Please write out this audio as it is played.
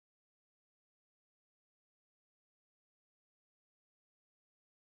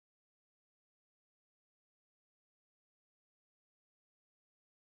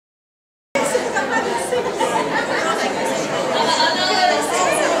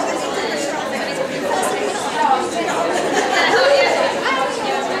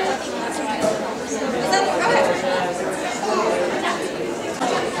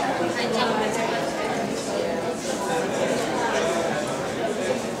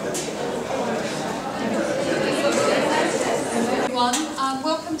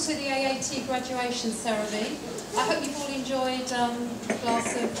Welcome to the AAT graduation ceremony. I hope you've all enjoyed a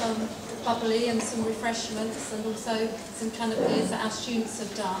glass of bubbly and some refreshments and also some canapes that our students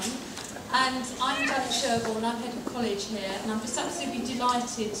have done. And I'm Janet Sherborne, I'm head of college here, and I'm just absolutely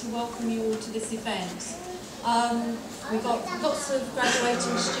delighted to welcome you all to this event. We've got lots of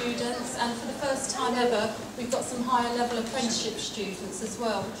graduating students, and for the first time ever, we've got some higher level apprenticeship students as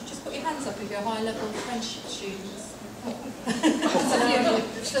well. Would you just put your hands up if you're higher level apprenticeship students?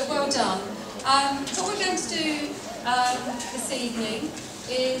 So well done. What we're going to do this evening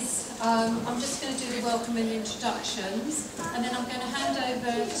is I'm just going to do the welcome and introductions, and then I'm going to hand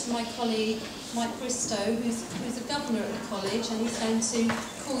over to my colleague Mike Bristow, who's a governor at the college, and he's going to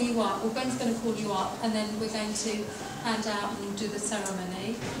call you up, or Ben's going to call you up, and then we're going to hand out and do the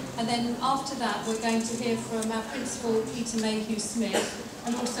ceremony. And then after that we're going to hear from our principal Peter Mayhew Smith,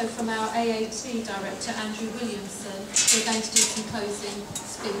 and also from our AAT director Andrew Williamson, who are going to do some closing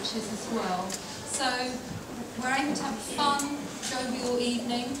speeches as well. So we're aiming to have a fun, jovial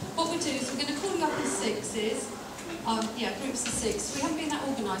evening. What we'll do is we're going to call you up in sixes. Groups of six. We haven't been that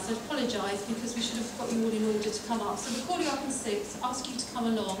organised, I apologise, because we should have got you all in order to come up. So we'll call you up in six, ask you to come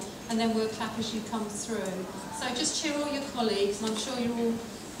along, and then we'll clap as you come through. So just cheer all your colleagues, and I'm sure you're all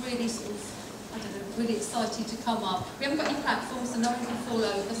really really excited to come up. We haven't got any platforms, so no one can fall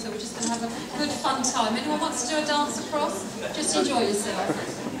over, so we're just going to have a good fun time. Anyone wants to do a dance across? Just enjoy yourself.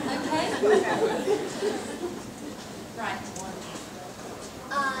 Okay? Right.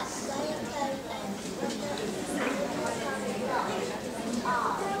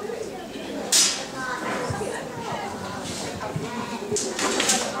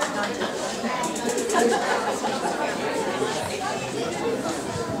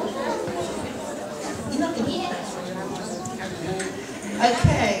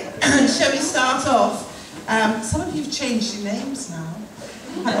 Okay, shall we start off? Some of you have changed your names now.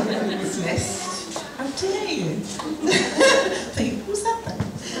 This list. How dare you? Think, who's that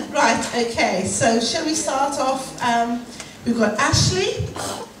then? Right, okay, so shall we start off? We've got Ashley,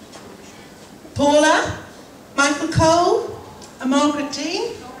 Paula, Michael Cole, and Margaret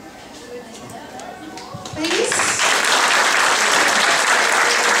Dean. Please.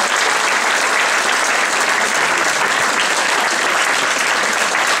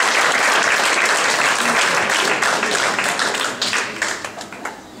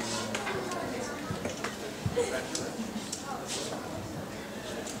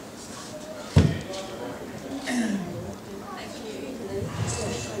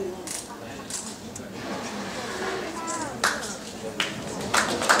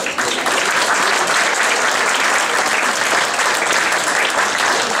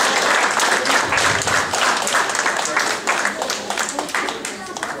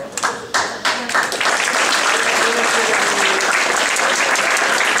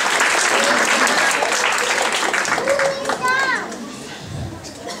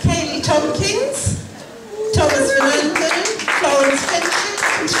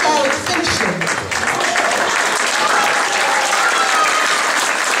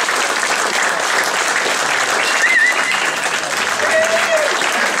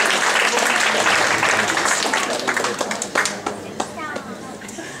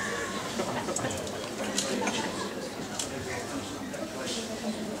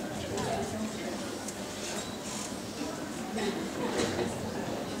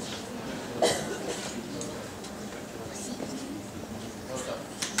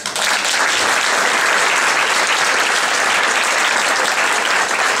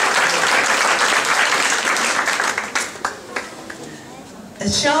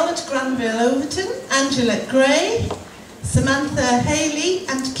 Charlotte Granville-Overton, Angela Gray, Samantha Haley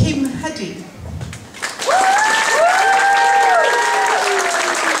and Kim Huddy.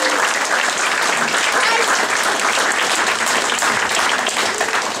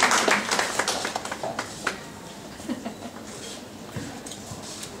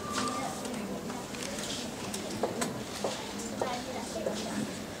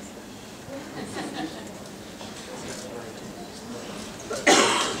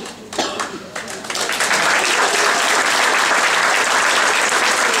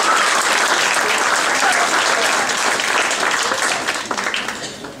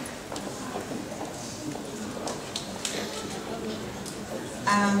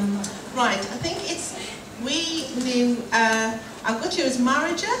 put you as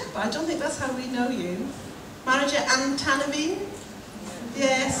Marija, but I don't think that's how we know you. Marija Antanavine?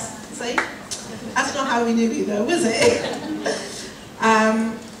 Yes, see? That's not how we knew you though, was it?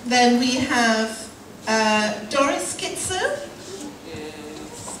 Then we have Doris Skitzer.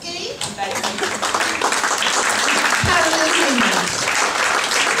 Ski. Carolyn Newman.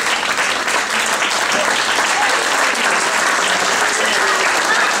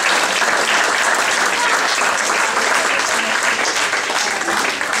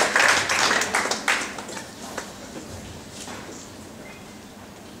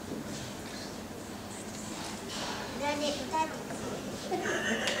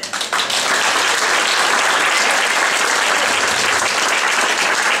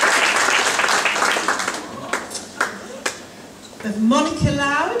 With Monica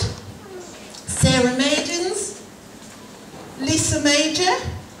Loud, Sarah Maidens, Lisa Major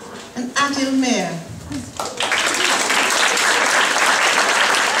and Adil Mir.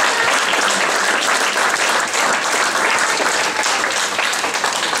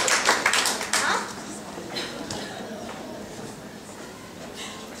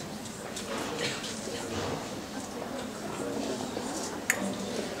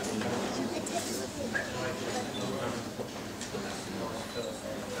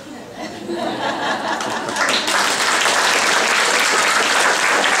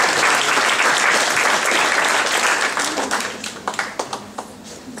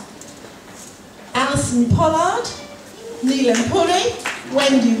 Alison Pollard, Neelam Puri,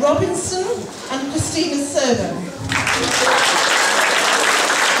 Wendy Robinson and Christina Servo.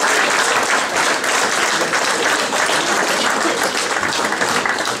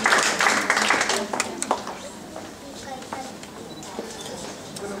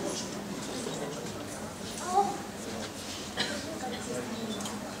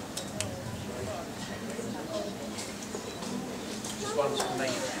 This one's for me.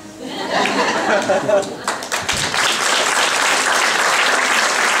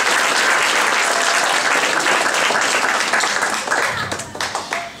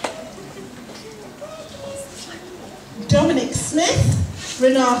 Dominic Smith,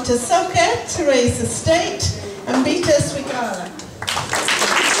 Renata Soka, Teresa State and Bita Swigala.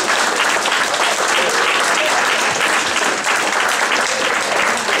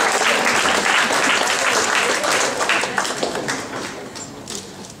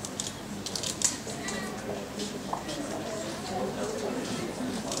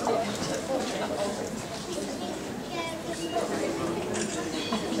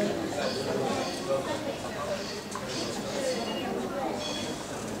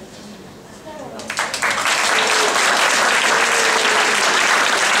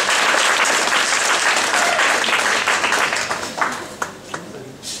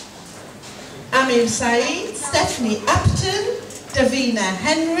 Amir Saeed, Stephanie Upton, Davina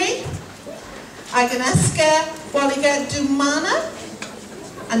Henry, Agneska Waliga Dumana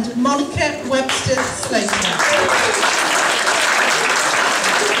and Monica Webster Slater.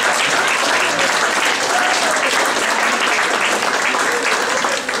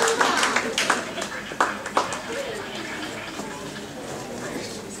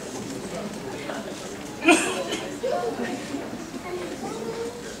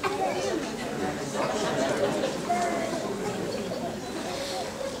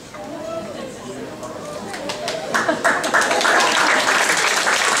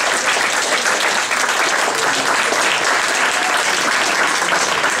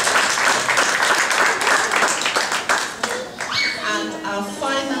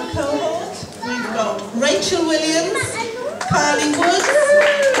 Rachel Williams, Carly Woods,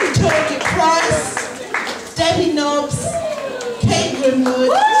 Victoria Price, Debbie Nobbs, Kate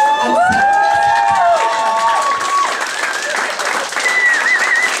Grimwood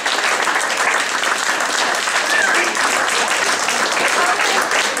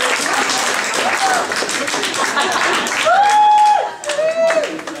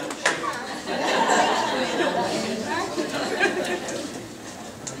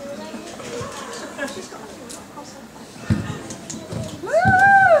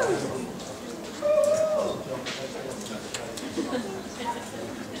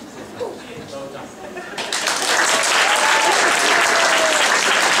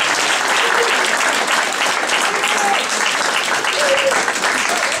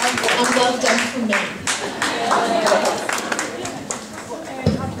and well done from me.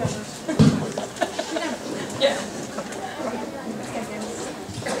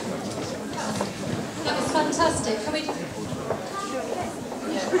 That was fantastic. Can we?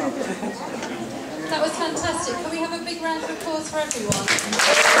 That was fantastic. Can we have a big round of applause for everyone?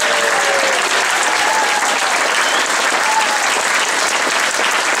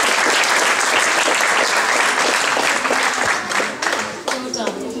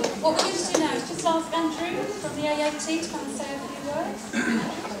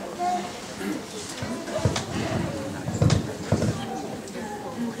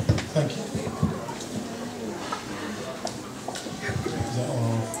 Thank you. Is that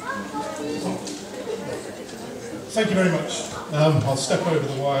on? Thank you very much. I'll step over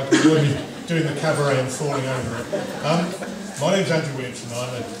the wire because you're already doing the cabaret and falling over it. My name's Andrew Williamson.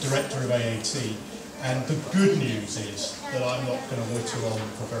 I'm a director of AAT, and the good news is that I'm not going to whittle on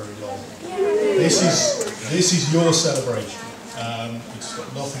for very long. This is your celebration. It's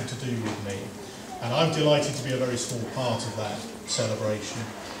got nothing to do with me, and I'm delighted to be a very small part of that celebration.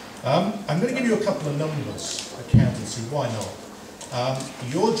 I'm going to give you a couple of numbers, accountancy, why not?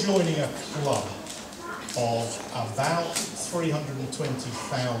 You're joining a club of about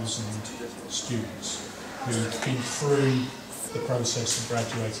 320,000 students who've been through the process and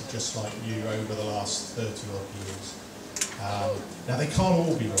graduated just like you over the last 30 odd years. Now they can't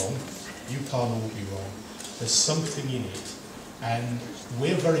all be wrong, you can't all be wrong, there's something in it, and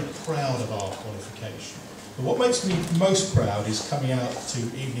we're very proud of our qualification. But what makes me most proud is coming out to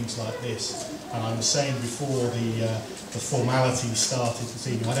evenings like this, and I was saying before the formalities started this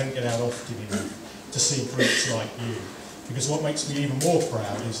evening, I don't get out often enough to see groups like you, because what makes me even more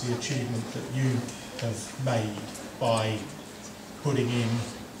proud is the achievement that you have made by putting in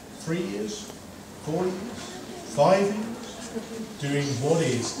 3 years, 4 years, 5 years, doing what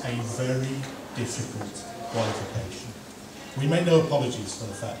is a very difficult qualification. We make no apologies for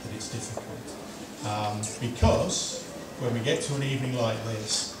the fact that it's difficult, because when we get to an evening like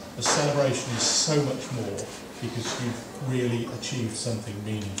this, the celebration is so much more because you've really achieved something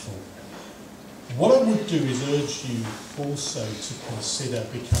meaningful. What I would do is urge you also to consider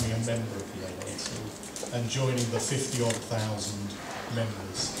becoming a member of the AAT and joining the 50-odd thousand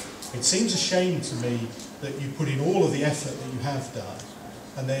members. It seems a shame to me that you put in all of the effort that you have done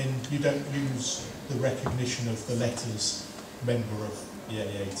and then you don't use the recognition of the letters member of the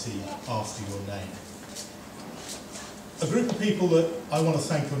AAT after your name. A group of people that I want to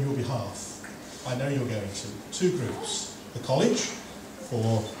thank on your behalf, I know you're going to, 2 groups. The college,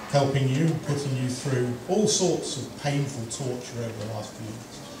 for helping you, putting you through all sorts of painful torture over the last few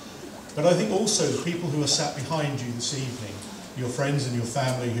years. But I think also the people who are sat behind you this evening, your friends and your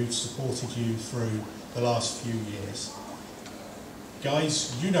family who've supported you through the last few years.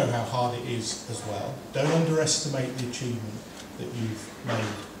 Guys, you know how hard it is as well. Don't underestimate the achievement that you've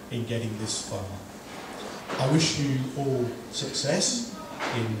made in getting this far. I wish you all success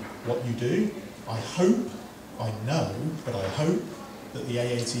in what you do. I hope, I know, but I hope that the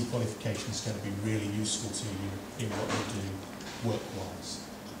AAT qualification is going to be really useful to you in what you do work-wise.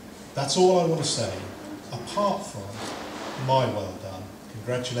 That's all I want to say, apart from my well done.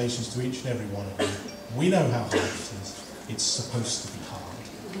 Congratulations to each and every one of you. We know how hard it is. It's supposed to be hard.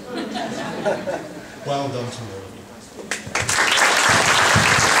 Well done to all of you.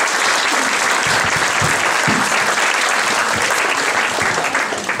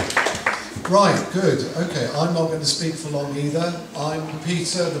 Right, good. Okay, I'm not going to speak for long either. I'm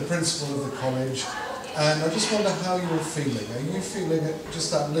Peter, the principal of the college, and I just wonder how you're feeling. Are you feeling just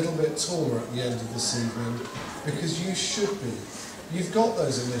that little bit taller at the end of this evening? Because you should be. You've got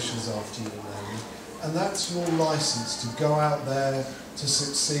those initials after your name, and that's your license to go out there, to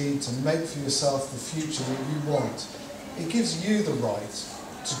succeed, to make for yourself the future that you want. It gives you the right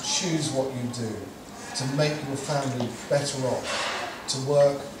to choose what you do, to make your family better off, to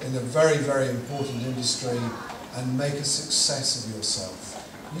work in a very, very important industry and make a success of yourself.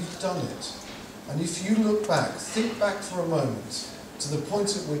 You've done it. And if you look back, think back for a moment to the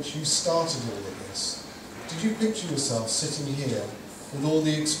point at which you started all of this. Did you picture yourself sitting here with all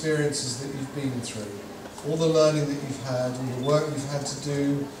the experiences that you've been through, all the learning that you've had, all the work you've had to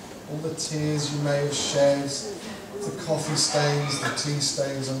do, all the tears you may have shed, the coffee stains, the tea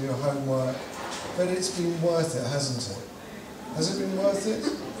stains on your homework? But it's been worth it, hasn't it? Has it been worth it?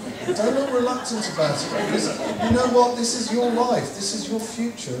 Don't look reluctant about it, because you know what? This is your life, this is your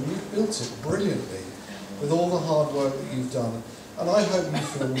future, and you've built it brilliantly with all the hard work that you've done. And I hope you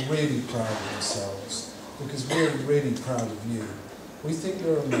feel really proud of yourselves, because we're really proud of you. We think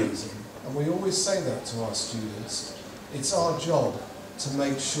you're amazing, and we always say that to our students. It's our job to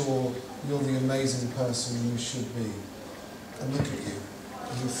make sure you're the amazing person you should be. And look at you,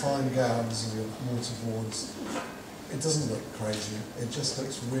 in your fine gowns and your mortarboards. It doesn't look crazy, it just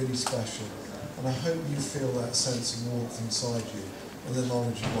looks really special. And I hope you feel that sense of warmth inside you and the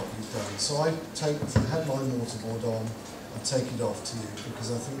knowledge of what you've done. So if I had my mortarboard on, I'd take it off to you,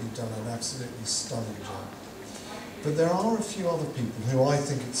 because I think you've done an absolutely stunning job. But there are a few other people who I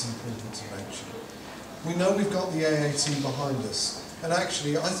think it's important to mention. We know we've got the AAT behind us, and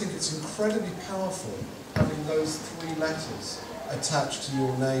actually I think it's incredibly powerful having those 3 letters attached to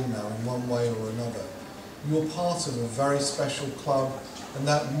your name now in one way or another. You're part of a very special club, And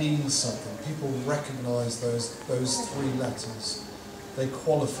that means something. People recognise those three letters. They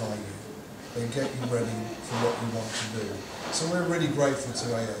qualify you. They get you ready for what you want to do. So we're really grateful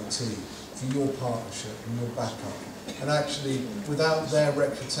to AAT for your partnership and your backup. And actually, without their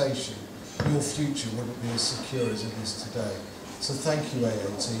reputation, your future wouldn't be as secure as it is today. So thank you,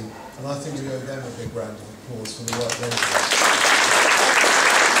 AAT, and I think we owe them a big round of applause for the work they do.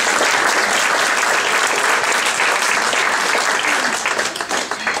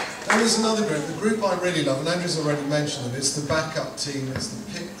 And there's another group, the group I really love, and Andrew's already mentioned them, it's the backup team, it's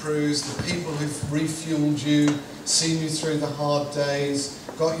the pit crews, the people who've refueled you, seen you through the hard days,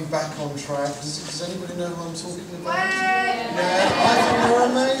 got you back on track. Does anybody know who I'm talking about? Yeah, I think they're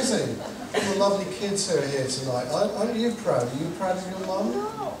amazing. All the lovely kids who are here tonight. Aren't you proud? Are you proud of your mum?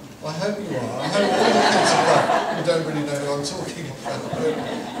 No. I hope you are. I hope all the kids are proud. You don't really know who I'm talking about,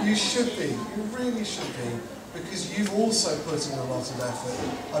 but you should be. You really should be, because you've also put in a lot of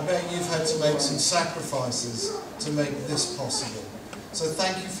effort. I bet you've had to make some sacrifices to make this possible. So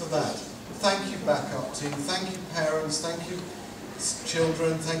thank you for that. Thank you, backup team. Thank you, parents. Thank you,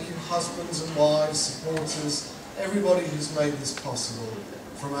 children. Thank you, husbands and wives, supporters, everybody who's made this possible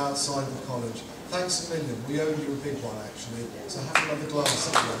from outside the college. Thanks a million. We owe you a big one, actually. So have another glass.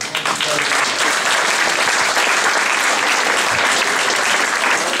 Thank you very much.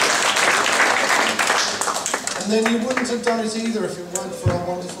 And then you wouldn't have done it either if it weren't for our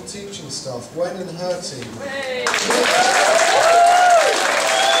wonderful teaching staff, Gwen and her team.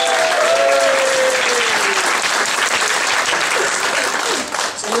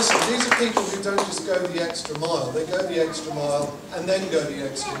 Listen, these are people who don't just go the extra mile. They go the extra mile and then go the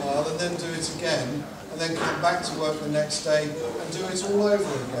extra mile and then do it again and then come back to work the next day and do it all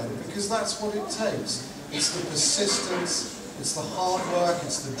over again, because that's what it takes. It's the persistence, it's the hard work,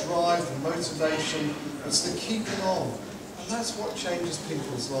 it's the drive, the motivation, it's the keeping on. And that's what changes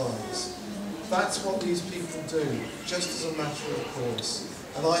people's lives. That's what these people do, just as a matter of course.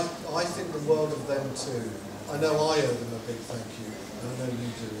 And I think the world of them too. I know I owe them a big thank you. I know you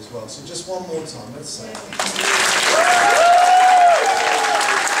do as well. So just one more time, let's say.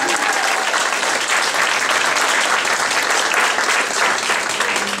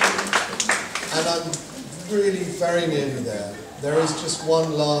 And I'm really very nearly there. There is just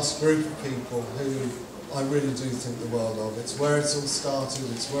one last group of people who I really do think the world of. It's where it's all started,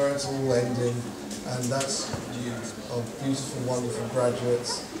 it's where it's all ending, and that's you, our beautiful, wonderful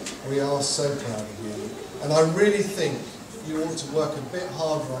graduates. We are so proud of you. And I really think you ought to work a bit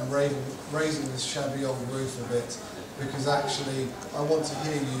harder on raising this shabby old roof a bit, because actually I want to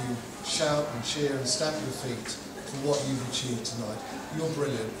hear you shout and cheer and stamp your feet for what you've achieved tonight. You're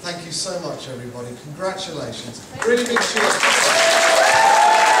brilliant. Thank you so much, everybody. Congratulations. Really big cheers.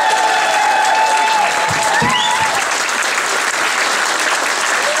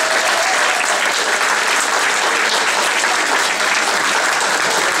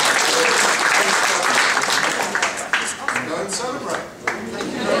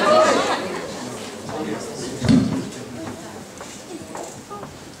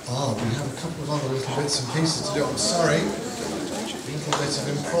 Some pieces to do. I'm sorry. A little bit of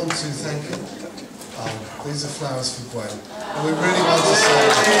impromptu thanking. These are flowers for Gwen. And we really want to say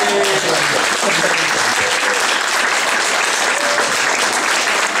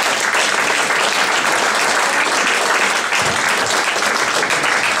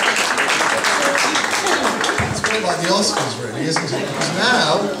it's a bit like the Oscars, really, isn't it? Because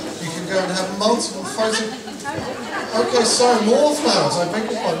now you can go and have multiple photos. Okay, sorry, more flowers. I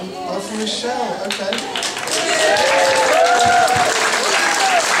beg your pardon. Oh, from Michelle. Okay.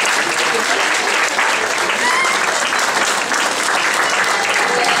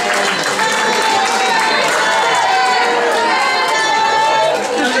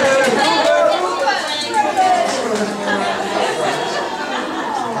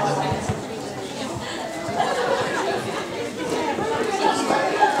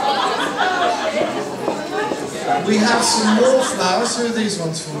 We have some more flowers. Who are these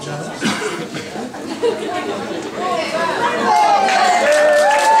ones for, Janet?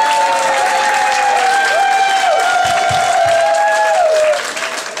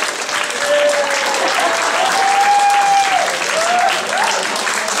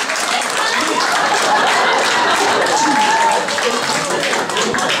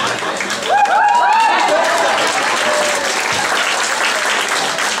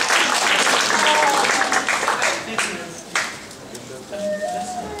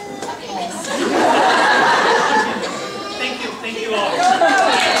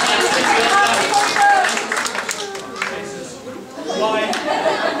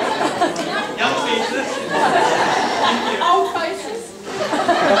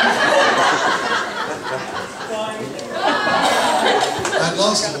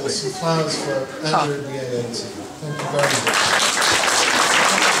 some flowers for Andrew at the AAT. Thank you very much.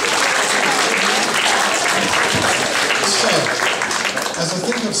 So, as I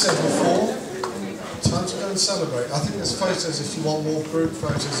think I've said before, time to go and celebrate. I think there's photos if you want more group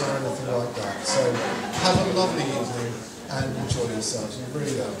photos or anything like that. So, have a lovely evening and enjoy yourselves. You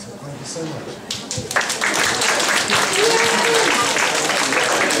really are. Thank you so much.